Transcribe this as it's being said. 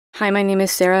Hi, my name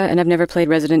is Sarah, and I've never played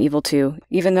Resident Evil 2,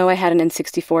 even though I had an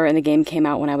N64 and the game came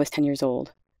out when I was 10 years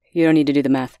old. You don't need to do the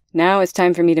math. Now it's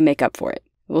time for me to make up for it.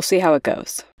 We'll see how it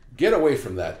goes. Get away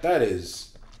from that. That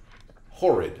is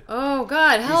horrid. Oh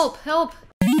God, help, help!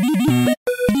 I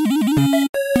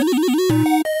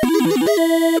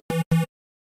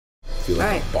feel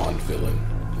like a Bond villain.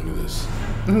 Look at this.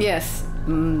 Yes,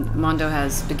 Mondo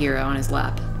has Bagheera on his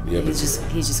lap. Yep. He's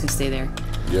just gonna stay there.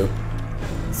 Yep.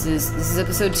 This is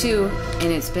episode 2, and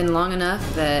it's been long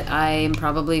enough that I'm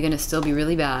probably gonna still be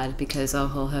really bad because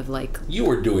he'll have like. You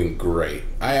were doing great.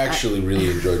 I actually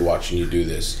really enjoyed watching you do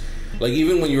this. Like,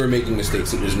 even when you were making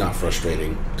mistakes, it was not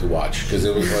frustrating to watch because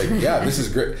it was like, yeah, this is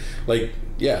great. Like,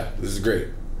 yeah, this is great.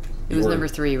 It was number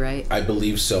 3, right? I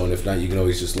believe so, and if not, you can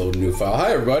always just load a new file.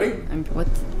 Hi, everybody. What?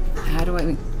 How do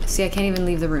I see? I can't even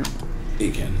leave the room.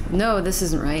 You can. No, this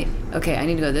isn't right. Okay, I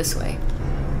need to go this way.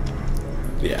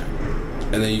 Yeah.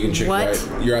 And then you can check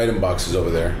your item box is over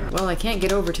there. Well, I can't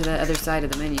get over to that other side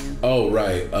of the menu. Oh,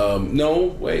 right.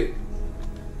 No, wait.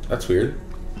 That's weird.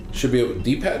 Should be a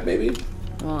D-pad, maybe?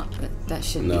 Well, that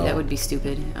shouldn't be. That would be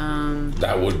stupid.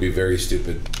 That would be very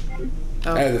stupid.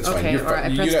 Oh, that's fine. Okay. You're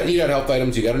fine. You got health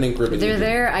items. You got an ink ribbon. They're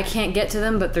there. I can't get to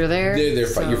them, but they're there. They're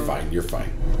fine. You're fine. You're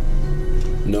fine.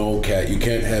 No, Cat. You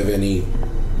can't have any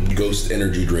ghost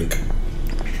energy drink.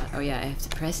 Oh yeah, I have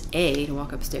to press A to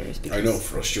walk upstairs. Because... I know,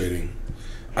 frustrating.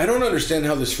 I don't understand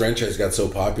how this franchise got so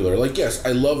popular. Like, yes,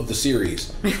 I love the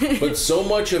series, but so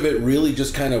much of it really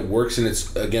just kind of works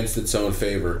against its own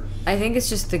favor. I think it's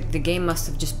just the game must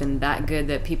have just been that good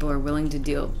that people are willing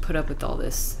to put up with all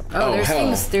this. Oh,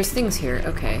 there's things here.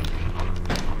 Okay.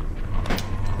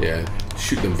 Yeah,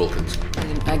 shoot them Vulcans.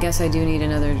 I guess I do need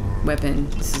another weapon.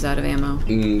 This is out of ammo.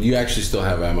 You actually still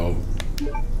have ammo.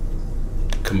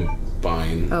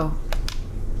 Combine. Oh.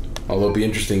 Although it'd be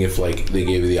interesting if, like, they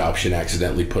gave you the option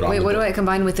accidentally put on. Wait, what do I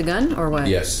combine with the gun or what?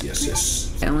 Yes.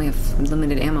 I only have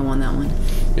limited ammo on that one.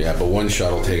 Yeah, but one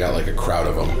shot will take out like a crowd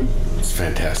of them. It's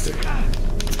fantastic.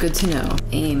 It's good to know.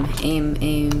 Aim.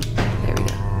 There we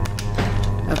go.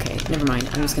 Okay, never mind.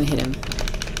 I'm just gonna hit him.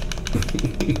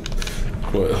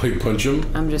 What, like punch him?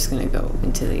 I'm just gonna go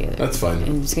into the other. That's fine.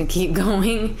 I'm just gonna keep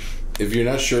going. If you're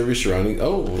not sure of your surroundings...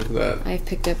 Oh, look at that. I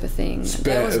picked up a thing.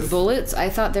 That was bullets? I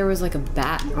thought there was like a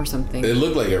bat or something. It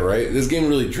looked like it, right? This game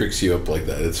really tricks you up like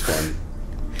that. It's fun.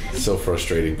 It's so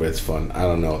frustrating, but it's fun. I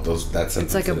don't know.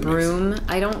 It's like a broom.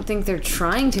 I don't think they're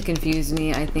trying to confuse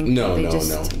me. I think they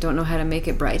just don't know how to make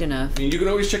it bright enough. I mean, you can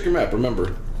always check your map,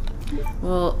 remember.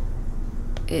 Well,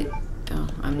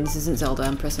 this isn't Zelda.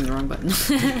 I'm pressing the wrong button.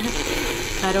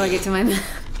 How do I get to my map?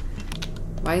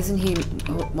 Why isn't he...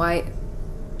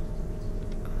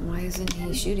 Why isn't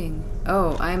he shooting?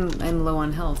 Oh, I'm low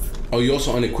on health. Oh, you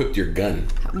also unequipped your gun.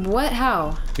 What?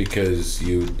 How? Because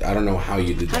I don't know how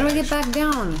you did that. How do I get back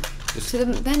down to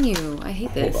the menu? I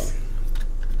hate this. Hold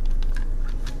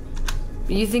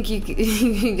on. You think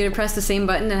you're gonna press the same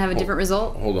button and have a different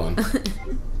result? Hold on.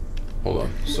 Hold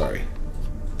on. Sorry.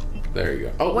 There you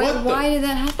go. Oh, why did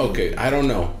that happen? Okay, I don't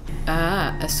know.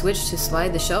 Ah, a switch to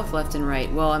slide the shelf left and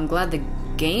right. Well, I'm glad the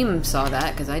game saw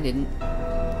that because I didn't.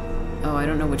 Oh, I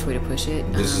don't know which way to push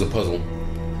it. This is a puzzle.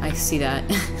 I see that.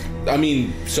 I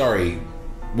mean, sorry.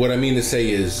 What I mean to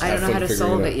say is... I don't know how to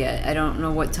solve it yet. I don't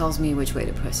know what tells me which way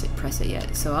to press it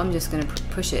yet. So I'm just going to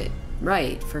push it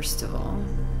right, first of all.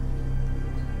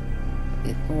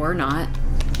 Or not.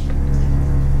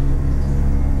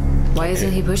 Why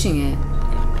isn't he pushing it?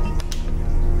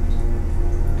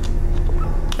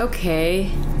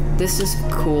 Okay. This is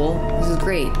cool. This is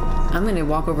great. I'm going to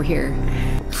walk over here.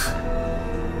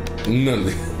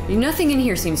 Nothing in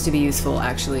here seems to be useful,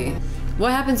 actually.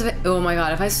 What happens if oh my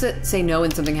god, if I say no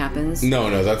and something happens? No,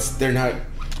 they're not...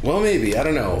 Well, maybe, I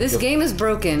don't know. This game is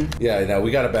broken. Yeah, no, we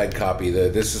got a bad copy.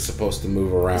 This is supposed to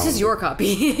move around. This is your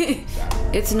copy.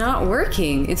 It's not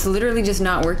working. It's literally just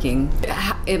not working.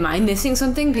 Am I missing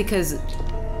something? Because...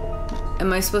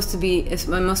 Am I supposed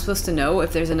to know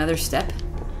if there's another step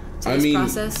to this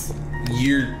process?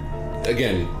 You're...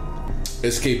 Again,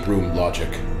 escape room logic.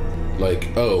 Like,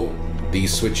 oh,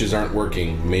 these switches aren't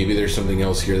working. Maybe there's something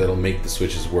else here that'll make the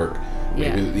switches work.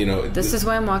 Maybe, yeah. This is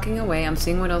why I'm walking away. I'm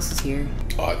seeing what else is here.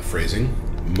 Odd phrasing.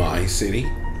 My city.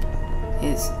 He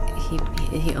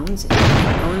owns it.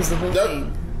 He owns the whole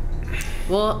thing.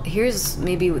 Well, here's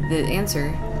maybe the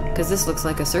answer, because this looks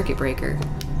like a circuit breaker.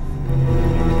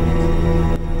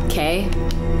 Okay.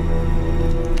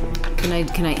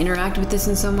 Can I interact with this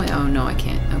in some way? Oh no, I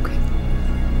can't. Okay.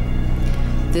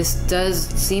 This does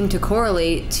seem to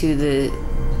correlate to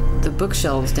the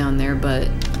bookshelves down there, but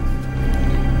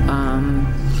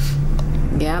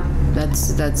yeah,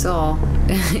 that's all.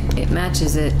 It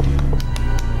matches it.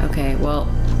 Okay. well,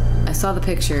 I saw the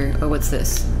picture. Oh, what's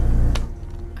this?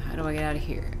 How do I get out of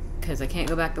here? Because I can't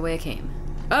go back the way I came.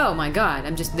 Oh my god,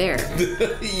 I'm just there.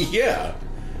 Yeah.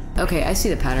 Okay, I see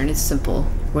the pattern. It's simple.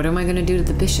 What am I going to do to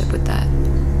the bishop with that?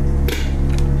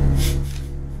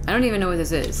 I don't even know what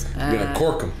this is. You're gonna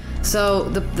cork him. So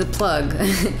the plug,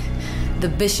 the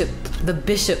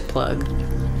bishop plug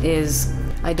is,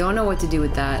 I don't know what to do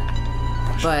with that,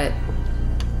 but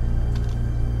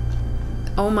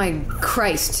oh my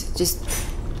Christ, just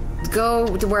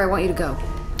go to where I want you to go.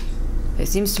 It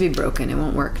seems to be broken. It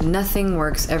won't work. Nothing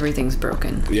works. Everything's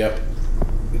broken. Yep.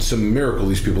 It's a miracle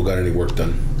these people got any work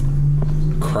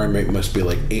done. Crime rate must be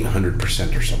like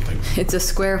 800% or something. It's a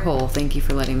square hole. Thank you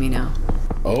for letting me know.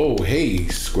 Oh, hey,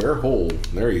 square hole.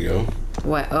 There you go.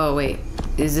 What? Oh, wait.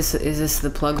 Is this the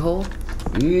plug hole?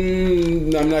 I'm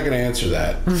not going to answer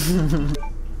that.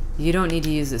 You don't need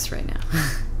to use this right now.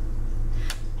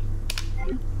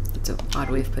 It's an odd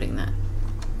way of putting that.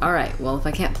 Alright, well, if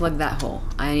I can't plug that hole,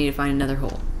 I need to find another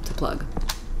hole to plug.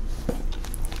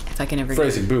 If I can ever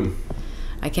Phrasing, boom.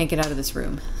 I can't get out of this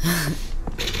room.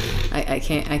 I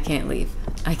can't leave.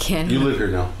 I can't. You live here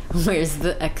now. Where's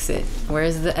the exit?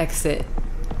 Where's the exit?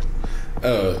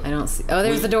 I don't see. Oh,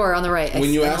 there's the door on the right.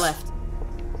 When you on asked, the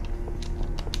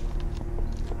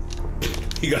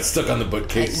left. You got stuck on the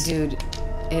bookcase. Dude,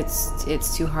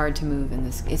 it's too hard to move in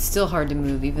this. It's still hard to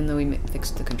move, even though we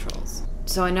fixed the controls.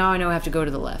 So now I know I have to go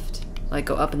to the left, like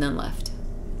go up and then left.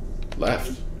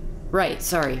 Left. Right.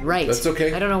 Sorry. Right. That's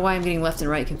okay. I don't know why I'm getting left and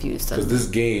right confused. Because this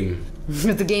game.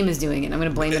 The game is doing it. I'm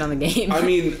gonna blame it on the game. I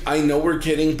mean, I know we're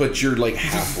kidding, but you're like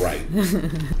half right.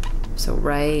 So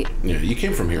right. Yeah, you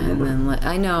came from here, remember? And then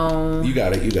I know. You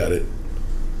got it. You got it.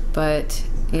 But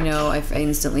you know, I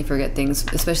instantly forget things,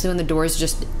 especially when the doors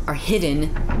just are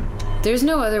hidden. There's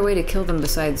no other way to kill them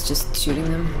besides just shooting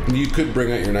them. You could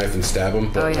bring out your knife and stab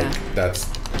them, but like, that's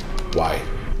why.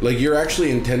 Like, you're actually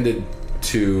intended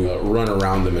to run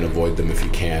around them and avoid them if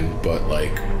you can, but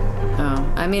like...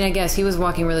 Oh, I mean, I guess he was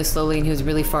walking really slowly and he was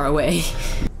really far away.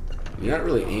 You're not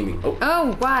really aiming.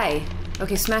 Oh, why?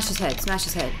 Okay, smash his head. Smash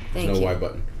his head. Thank you. No Y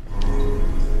button.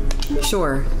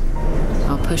 Sure.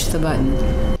 I'll push the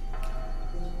button.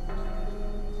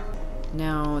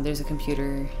 Now, there's a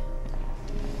computer.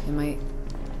 Am I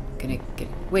gonna get...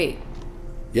 Wait.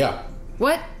 Yeah.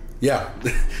 What? Yeah.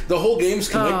 The whole game's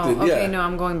connected. Oh, okay, yeah. no,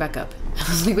 I'm going back up. I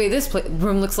was like, wait, this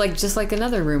room looks like just like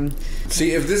another room.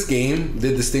 See, if this game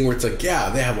did this thing where it's like, yeah,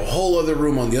 they have a whole other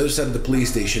room on the other side of the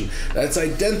police station that's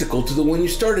identical to the one you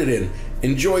started in.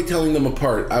 Enjoy telling them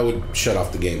apart. I would shut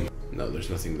off the game. No, there's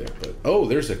nothing there. But oh,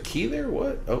 there's a key there?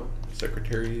 What? Oh,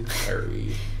 secretary,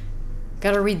 diary.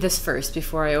 Gotta read this first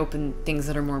before I open things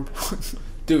that are more important.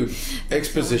 Dude,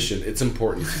 exposition, it's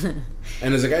important.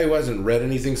 And as a guy who hasn't read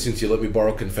anything since you let me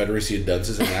borrow Confederacy of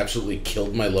Dunces and absolutely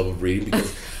killed my love of reading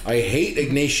because I hate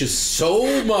Ignatius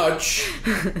so much.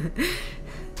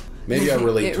 Maybe I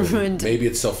relate to him. Maybe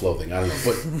it's self-loathing. I don't know.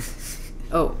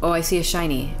 But oh, I see a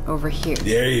shiny over here.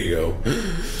 There you go.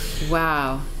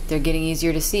 Wow, they're getting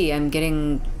easier to see. I'm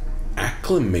getting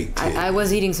acclimated. I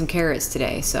was eating some carrots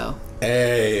today, so.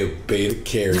 Hey, beta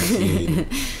carotene.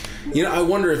 You know, I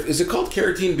wonder if, is it called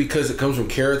carotene because it comes from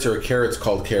carrots, or are carrots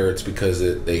called carrots because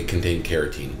they contain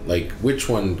carotene? Like, which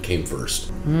one came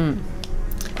first? I'm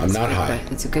not high.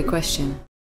 It's a good question.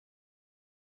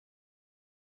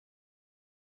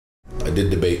 I did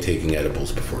debate taking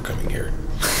edibles before coming here.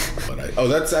 But oh,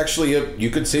 that's actually you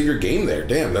could save your game there.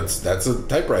 Damn, that's a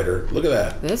typewriter. Look at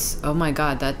that. This? Oh my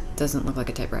god, that doesn't look like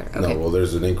a typewriter. Okay. No, well,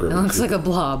 there's an ink ribbon. It looks like a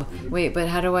blob. Wait, but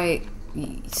how do I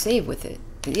save with it?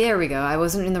 There we go. I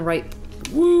wasn't in the right...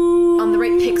 Woo! On the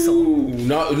right pixel.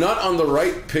 Not on the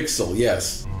right pixel,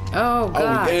 yes. Oh,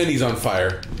 God. Oh, and he's on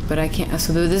fire. But I can't...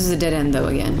 So this is a dead end, though,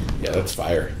 again. Yeah, that's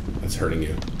fire. That's hurting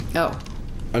you. Oh.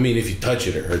 I mean, if you touch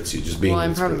it, it hurts you. Just being...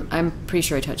 Well, I'm pretty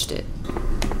sure I touched it.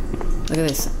 Look at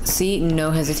this. See? No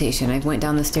hesitation. I went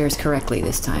down the stairs correctly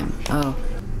this time. Oh.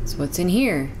 So what's in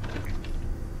here?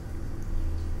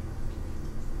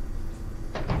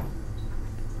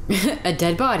 A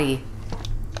dead body.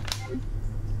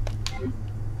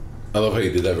 I love how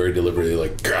you did that very deliberately,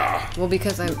 like, gah! Well,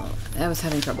 because I was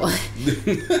having trouble.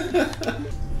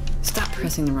 Stop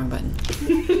pressing the wrong button.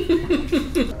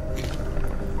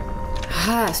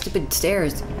 Stupid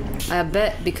stairs. I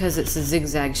bet because it's a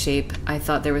zigzag shape, I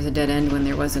thought there was a dead end when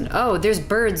there wasn't. Oh, there's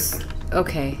birds.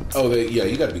 Okay. Oh, yeah,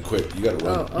 you gotta be quick. You gotta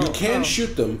run. You can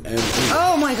shoot them, and...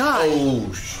 Oh, my God! Oh,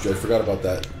 I forgot about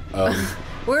that.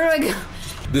 Where do I go?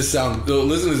 This sound...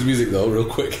 Listen to this music, though, real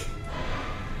quick.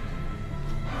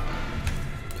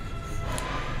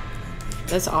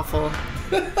 That's awful.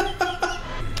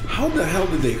 How the hell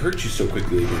did they hurt you so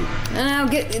quickly again? And now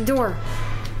get the door.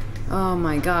 Oh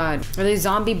my god. Are they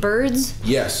zombie birds?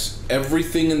 Yes.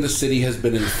 Everything in the city has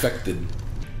been infected.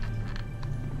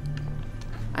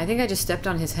 I think I just stepped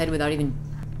on his head without even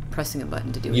pressing a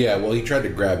button to do it. Yeah, well, he tried to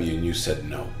grab you and you said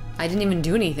no. I didn't even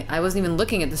do anything. I wasn't even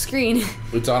looking at the screen.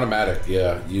 It's automatic,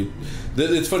 yeah.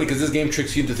 It's funny because this game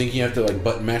tricks you into thinking you have to like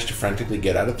button mash to frantically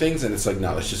get out of things, and it's like,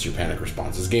 no, that's just your panic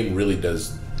response. This game really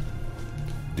does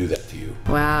do that to you.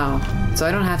 Wow. So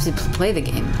I don't have to play the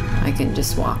game. I can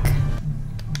just walk.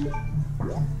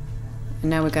 And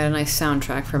now we've got a nice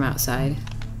soundtrack from outside.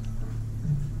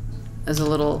 As a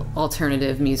little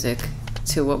alternative music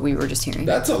to what we were just hearing.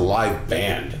 That's a live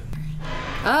band.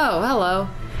 Oh, hello.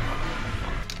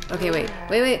 Okay, wait.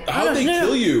 How'd they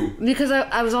kill you? Because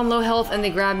I was on low health and they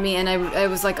grabbed me and I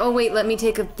was like, oh wait, let me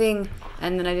take a thing.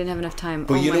 And then I didn't have enough time.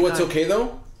 But you know what's okay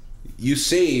though? You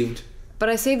saved. But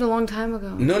I saved a long time ago.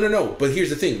 No. But here's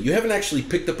the thing. You haven't actually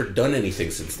picked up or done anything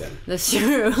since then. That's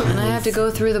true. And I have to go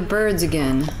through the birds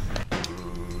again.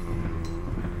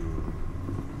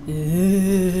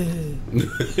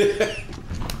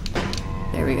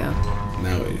 There we go.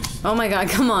 Now he's... Oh my god,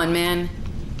 come on, man.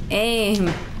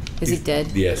 Aim. Is he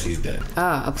dead? Yes, he's dead.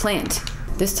 Ah, a plant.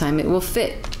 This time it will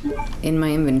fit in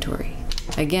my inventory.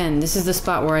 Again, this is the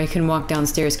spot where I can walk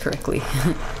downstairs correctly.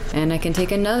 And I can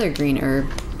take another green herb.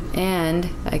 And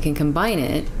I can combine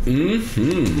it.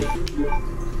 Mm-hmm.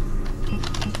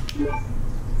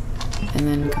 And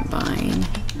then combine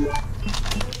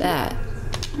that.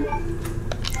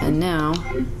 And now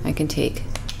I can take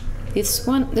this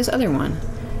other one.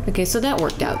 Okay, so that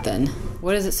worked out then.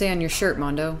 What does it say on your shirt,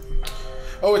 Mondo?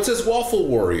 Oh, it says Waffle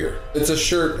Warrior. It's a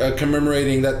shirt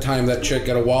commemorating that time that chick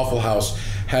at a Waffle House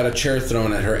had a chair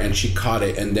thrown at her and she caught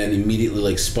it and then immediately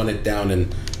like spun it down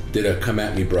and did a come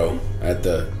at me bro at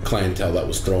the clientele that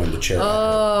was throwing the chair at her.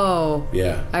 Oh.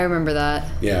 Yeah. I remember that.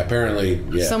 Yeah, apparently,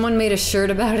 yeah. Someone made a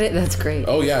shirt about it? That's great.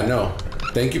 Oh, yeah, no.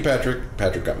 Thank you, Patrick.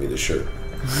 Patrick got me this shirt.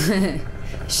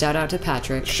 Shout out to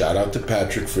Patrick. Shout out to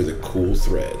Patrick for the cool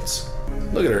threads.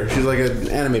 Look at her. She's like an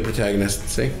anime protagonist.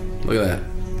 See? Look at that.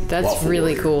 That's Waffle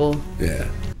really Warrior. cool. Yeah.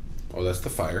 Oh, that's the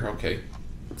fire. Okay.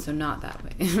 So not that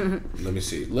way. Let me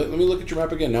see. Let me look at your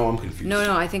map again. Now I'm confused.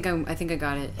 No, I think I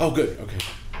got it. Oh, good. Okay.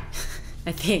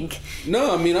 I think.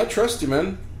 No, I mean, I trust you,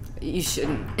 man. You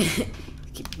shouldn't.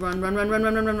 Run.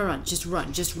 Just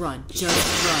run.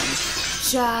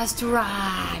 Just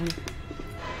run.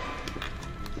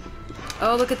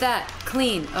 Oh, look at that.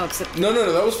 Clean. Oh, except... No,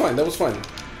 that was fine.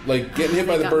 Like, getting hit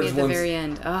by the birds at the very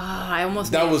end. Oh, I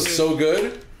almost... That was so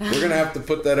good. We're going to have to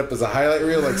put that up as a highlight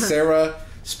reel, like Sarah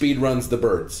speed runs the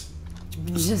birds.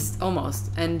 Just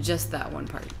almost. And just that one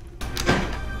part.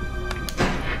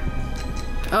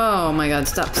 Oh my god,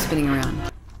 stop spinning around.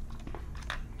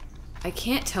 I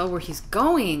can't tell where he's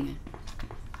going.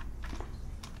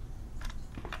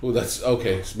 Oh, that's...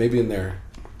 Okay, so maybe in there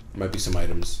might be some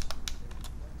items.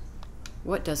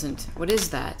 What doesn't? What is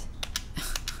that?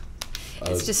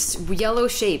 It's just yellow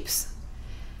shapes.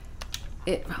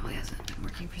 It probably hasn't been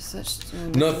working for such...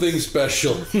 Nothing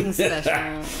special. Nothing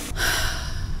special.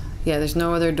 Yeah, there's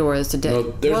no other door. There's a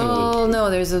dead... No,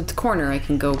 there's a corner I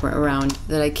can go around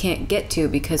that I can't get to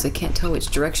because I can't tell which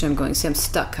direction I'm going. See, I'm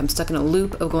stuck. I'm stuck in a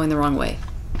loop of going the wrong way.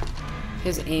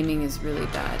 His aiming is really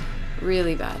bad.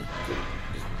 Really bad.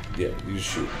 Yeah, you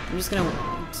shoot. I'm just gonna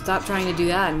stop trying to do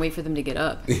that and wait for them to get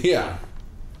up. Yeah.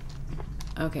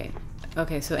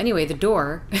 Okay, so anyway, the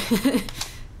door...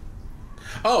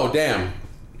 Oh, damn.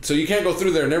 So you can't go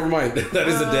through there. Never mind. That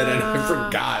is a dead end. I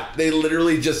forgot. They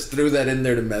literally just threw that in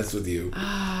there to mess with you.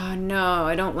 Oh, no.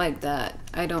 I don't like that.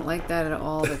 I don't like that at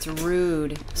all. That's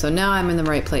rude. So now I'm in the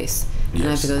right place. Yes. And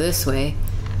I have to go this way.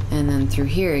 And then through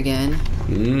here again.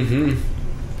 Mm-hmm.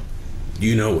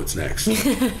 You know what's next.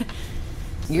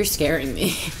 You're scaring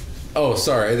me. Oh,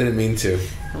 sorry. I didn't mean to.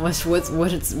 What's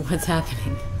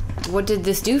happening? What did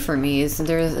this do for me? Is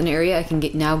there an area I can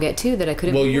get to that I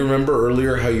couldn't... Well, you remember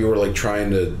earlier how you were like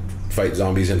trying to fight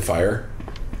zombies in fire?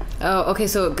 Oh, okay,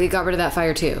 so it got rid of that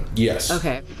fire too? Yes.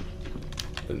 Okay.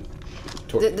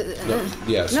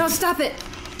 Yes. No, stop it!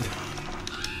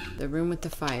 The room with the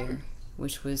fire,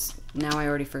 which was... Now I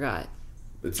already forgot.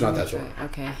 It's not that door.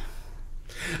 Okay.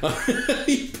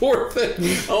 You poor thing.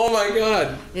 Oh my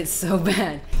god. It's so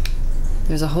bad.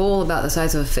 There's a hole about the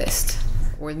size of a fist.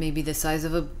 Or maybe the size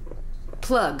of a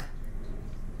plug.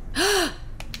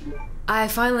 I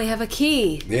finally have a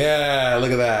key. Yeah,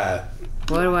 look at that.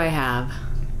 What do I have?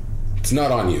 It's not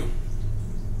on you.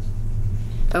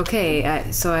 Okay,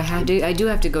 so I do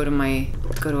have to go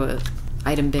to a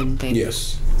item bin thing.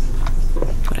 Yes.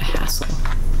 What a hassle.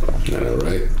 I know,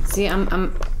 right? See,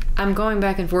 I'm I'm going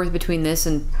back and forth between this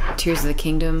and Tears of the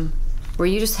Kingdom, where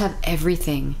you just have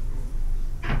everything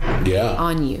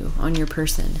on you, on your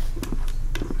person.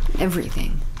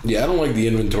 Everything. Yeah, I don't like the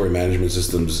inventory management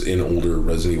systems in older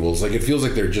Resident Evils. Like, it feels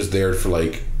like they're just there for,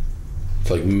 like,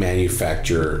 to, like,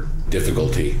 manufacture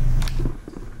difficulty.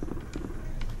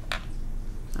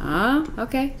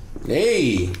 Okay.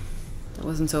 Hey! That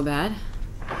wasn't so bad.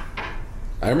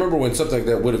 I remember when something like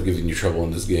that would have given you trouble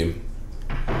in this game.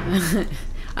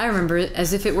 I remember it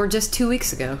as if it were just 2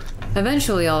 weeks ago.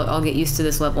 Eventually I'll get used to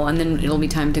this level, and then it'll be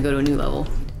time to go to a new level.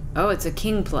 Oh, it's a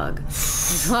king plug.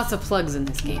 There's lots of plugs in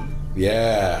this game.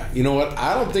 Yeah. You know what?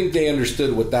 I don't think they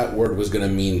understood what that word was going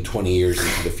to mean 20 years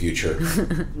into the future.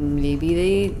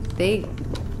 Maybe they...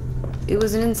 It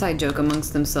was an inside joke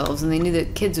amongst themselves, and they knew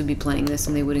that kids would be playing this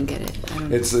and they wouldn't get it. I don't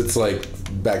know. It's like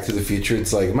Back to the Future.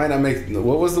 It's like, it might not make...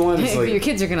 What was the line? It's like, your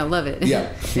kids are going to love it.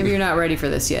 Yeah. Maybe you're not ready for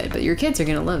this yet, but your kids are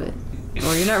going to love it.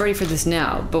 Or you're not ready for this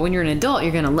now, but when you're an adult,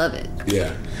 you're going to love it.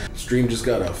 Yeah. Stream just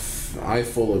got a eye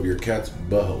full of your cat's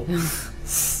butthole.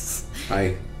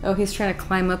 Oh, he's trying to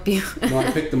climb up you. No, I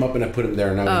picked him up and I put him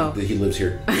there. Now he lives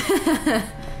here.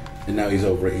 And now he's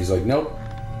over it. He's like, nope.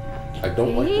 I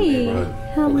don't like the neighborhood.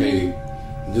 Okay,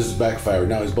 this is backfired.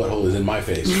 Now his butthole is in my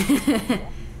face.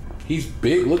 He's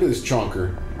big. Look at this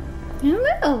chonker.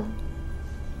 Hello.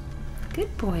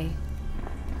 Good boy.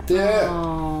 Yeah.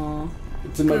 Aww.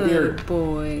 It's in my beard. Good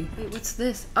boy. Wait, what's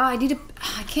this? Oh, I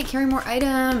can't carry more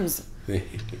items.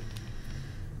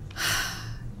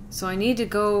 So I need to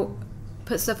go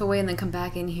put stuff away and then come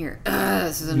back in here.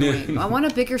 This is annoying. I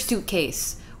want a bigger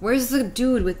suitcase. Where's the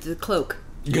dude with the cloak?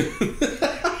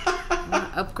 I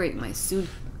want to upgrade my suit.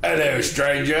 Hello,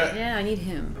 stranger. Yeah, I need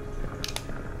him.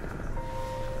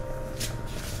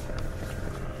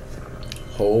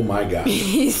 Oh my god.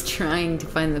 He's trying to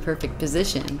find the perfect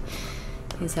position.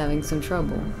 He's having some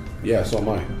trouble. Yeah, so am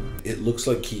I. It looks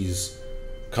like he's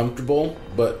comfortable,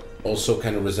 but also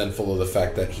kind of resentful of the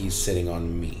fact that he's sitting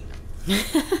on me.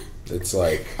 It's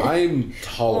like, I'm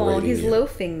tolerating he's you.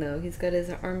 loafing though. He's got his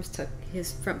arms tucked,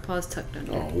 his front paws tucked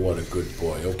under. Oh, what a good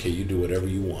boy. Okay, you do whatever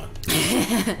you want.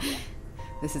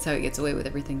 This is how he gets away with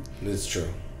everything. It's true.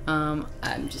 I'm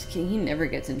just kidding. He never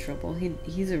gets in trouble.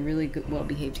 He's a really good,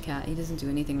 well-behaved cat. He doesn't do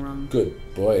anything wrong. Good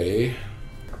boy.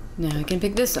 Now I can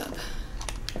pick this up.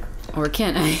 Or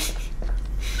can I?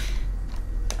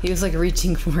 He was like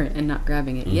reaching for it and not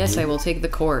grabbing it. Mm-hmm. Yes, I will take the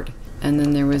cord. And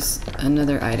then there was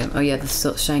another item. Oh yeah, the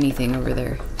shiny thing over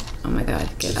there. Oh my god,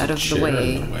 get out of the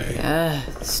way. Yeah,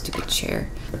 stupid chair.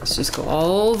 Let's just go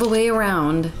all the way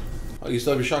around. Oh, you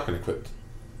still have your shotgun equipped.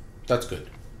 That's good.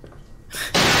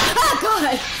 Oh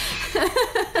god!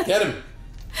 Get him!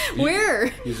 Where?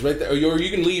 He's right there. Or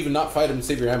you can leave and not fight him and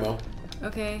save your ammo.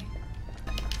 Okay.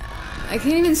 I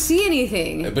can't even see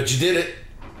anything. But you did it.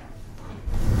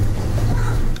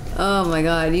 Oh my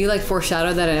god, you like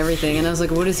foreshadowed that and everything, and I was like,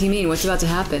 what does he mean? What's about to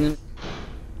happen?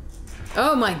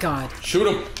 Oh my god. Shoot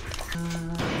him.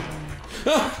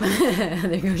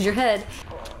 There goes your head.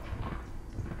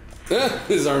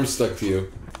 His arm's stuck to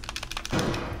you.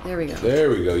 There we go.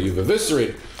 There we go. You've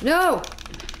eviscerated. No!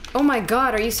 Oh my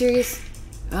god, are you serious?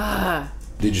 Ah.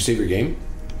 Did you save your game?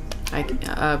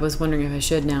 I was wondering if I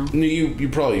should now. No, you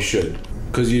probably should.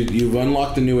 Because you've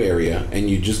unlocked a new area and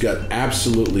you just got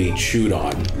absolutely chewed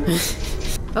on.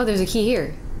 Oh, there's a key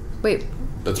here. Wait.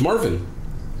 That's Marvin.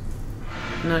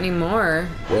 Not anymore.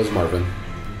 Was Marvin.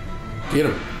 Get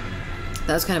him.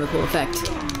 That was kind of a cool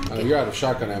effect. You're out of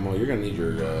shotgun ammo. You're going to need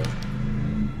your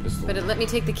pistol. But it let me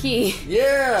take the key.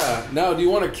 Yeah! Now, do you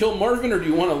want to kill Marvin or do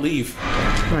you want to leave?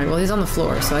 Alright, well, he's on the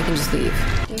floor, so I can just leave.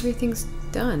 Everything's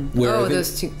done. Where oh,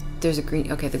 those two. There's a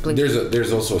green. Okay, the blinking.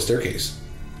 There's also a staircase.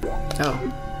 Oh.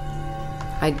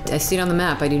 I see it on the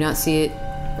map. I do not see it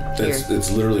here.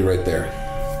 It's literally right there.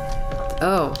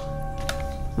 Oh.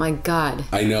 My god.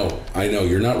 I know.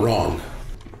 You're not wrong.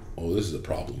 Oh, this is a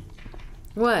problem.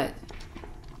 What?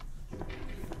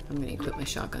 I'm gonna equip my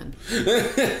shotgun.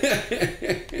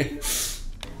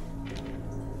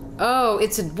 Oh,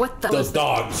 it's a... What the... Those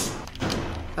dogs.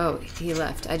 Oh, he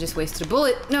left. I just wasted a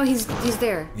bullet. No, he's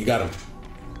there. You got him.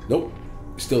 Nope.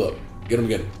 Still up. Get him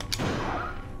again.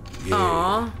 Yeah.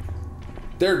 Aww.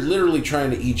 They're literally trying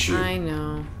to eat you. I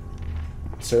know.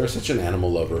 Sarah's such an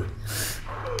animal lover.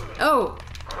 Oh!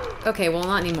 Okay, well,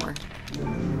 not anymore.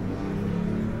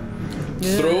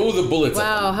 Throw the bullets at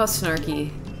Wow, how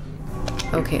snarky.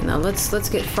 Okay, now let's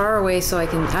get far away so I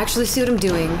can actually see what I'm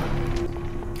doing.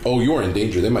 Oh, you are in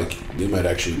danger. They might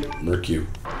actually murk you.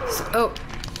 Oh.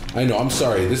 I know, I'm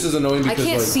sorry. This is annoying because I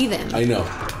can't see them. I know.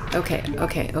 Okay.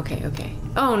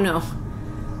 Oh no.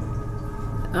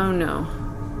 Oh no.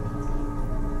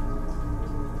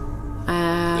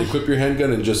 equip your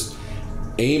handgun and just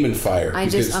aim and fire. I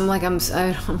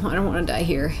don't want to die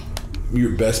here.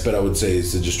 Your best bet, I would say,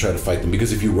 is to just try to fight them,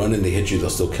 because if you run and they hit you, they'll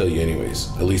still kill you anyways.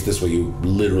 At least this way you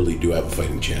literally do have a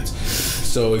fighting chance.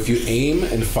 So if you aim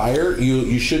and fire,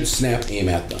 you should snap aim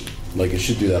at them. Like, it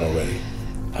should do that already.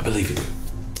 I believe in you.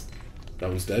 That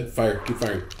one's dead. Fire. Keep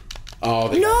firing. Oh,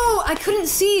 no! I couldn't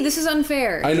see. This is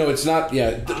unfair. I know, it's not...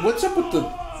 Yeah. What's up with the...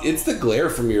 It's the glare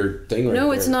from your thing right there.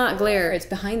 No, it's not glare. It's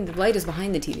behind... The light is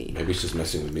behind the TV. Maybe it's just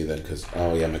messing with me then, because...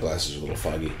 Oh, yeah, my glasses are a little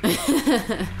foggy.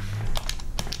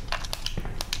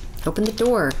 Open the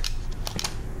door.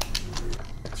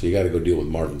 So you gotta go deal with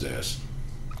Marvin's ass.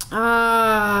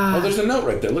 Ah. Oh, there's a note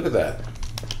right there. Look at that.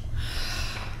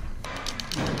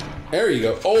 There you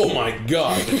go. Oh my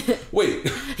god. Wait.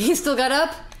 He still got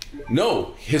up?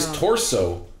 No, his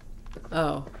torso.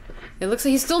 Oh. It looks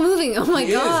like he's still moving. Oh my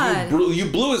god.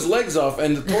 You blew his legs off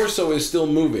and the torso is still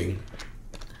moving.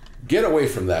 Get away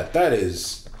from that. That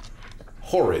is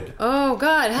horrid. Oh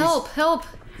god, help.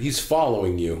 He's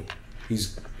following you.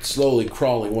 He's slowly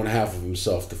crawling one half of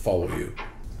himself to follow you.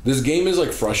 This game is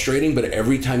like frustrating, but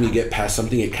every time you get past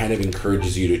something, it kind of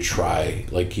encourages you to try,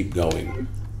 like keep going.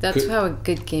 That's how a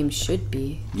good game should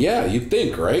be. Yeah, you'd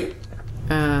think, right?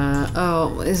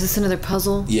 Oh, is this another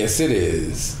puzzle? Yes, it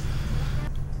is.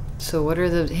 So what are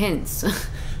the hints?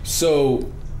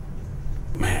 So,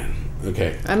 man,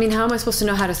 okay. I mean, how am I supposed to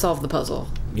know how to solve the puzzle?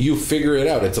 You figure it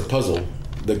out. It's a puzzle.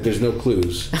 Like, there's no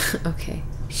clues. Okay.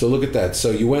 So look at that.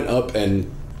 So you went up and...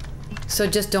 So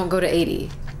just don't go to 80.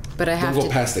 But I have to... Don't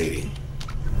go past 80.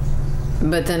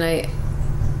 But then I...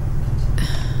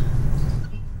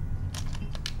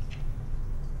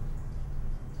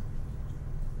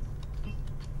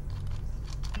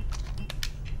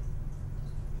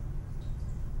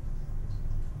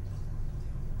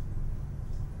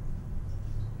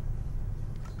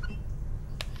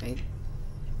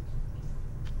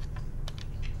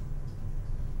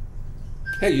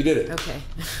 Hey, you did it. Okay.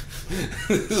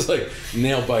 This is like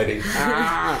nail biting.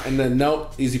 And then,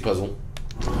 nope, easy puzzle.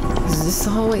 Is this the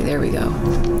hallway? There we go.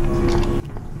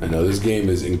 I know, this game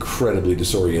is incredibly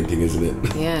disorienting, isn't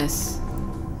it? Yes.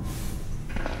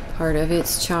 Part of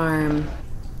its charm.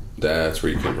 That's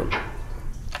where you came from.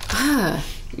 Ah.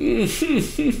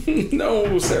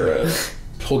 No, Sarah.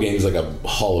 The whole game's like a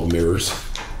hall of mirrors.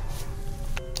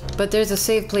 But there's a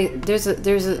save place. There's a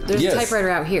Yes. typewriter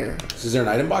out here. Is there an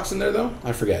item box in there, though?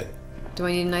 I forget. Do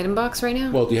I need an item box right now?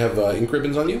 Well, do you have ink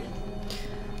ribbons on you?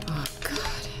 Oh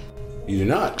god. You do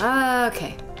not.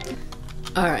 Okay.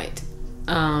 All right.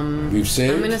 We've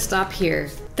saved. I'm gonna stop here.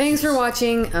 Thanks for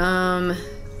watching.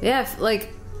 Yeah,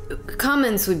 like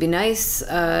comments would be nice.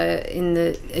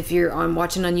 If you're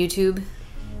watching on YouTube.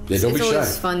 Yeah, don't be shy. It's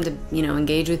always fun to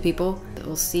engage with people.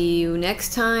 We'll see you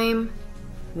next time.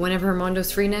 Whenever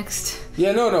Armando's free next.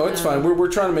 Yeah, no, it's fine. We're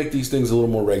trying to make these things a little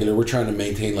more regular. We're trying to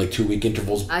maintain like 2-week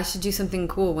intervals. I should do something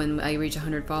cool when I reach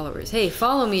 100 followers. Hey,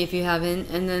 follow me if you haven't,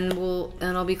 and then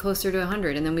I'll be closer to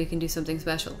 100, and then we can do something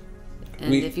special.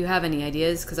 And if you have any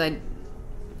ideas, because I'll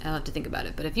have to think about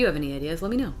it. But if you have any ideas, let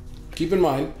me know. Keep in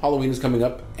mind, Halloween is coming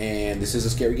up, and this is a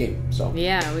scary game. So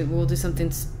yeah, we'll do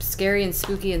something scary and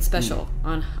spooky and special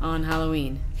on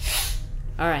Halloween.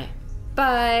 All right,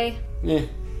 bye. Yeah.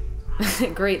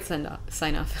 Great sign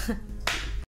off.